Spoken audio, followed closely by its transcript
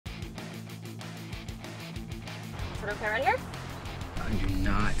Sudhakar right here. I do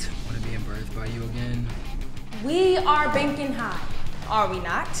not want to be embarrassed by you again. We are banking high, are we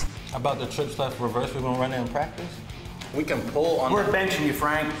not? How about the trips left reverse we're gonna run in practice? We can pull on. We're benching you,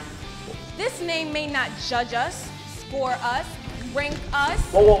 Frank. This name may not judge us, score us, rank us.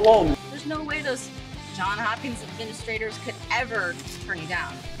 Whoa, whoa, whoa. There's no way those John Hopkins administrators could ever turn you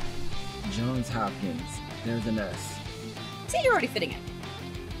down. Johns Hopkins, there's an S. See, you're already fitting in.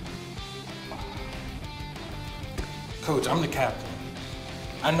 Coach, I'm the captain.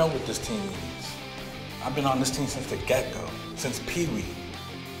 I know what this team needs. I've been on this team since the get-go, since Pee Wee.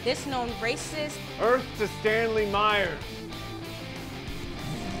 This known racist. Earth to Stanley Myers.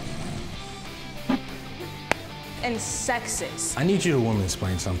 And sexist. I need you to woman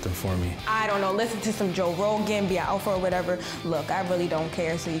explain something for me. I don't know, listen to some Joe Rogan, be an alpha or whatever. Look, I really don't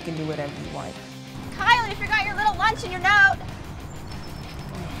care, so you can do whatever you want. Kyle, you forgot your little lunch in your note.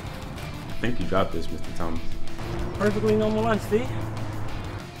 I think you dropped this, Mr. Thomas. Perfectly normal lunch, see?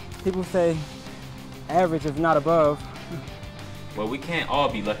 People say average if not above. Well, we can't all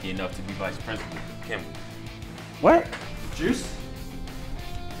be lucky enough to be vice principal, can we? What? Juice?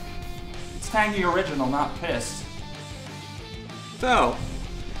 It's tangy original, not pissed. So,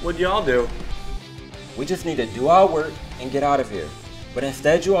 what'd y'all do? We just need to do our work and get out of here. But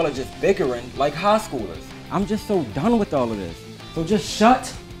instead, you all are just bickering like high schoolers. I'm just so done with all of this. So just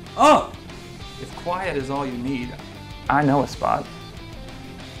shut up! If quiet is all you need, I know a spot.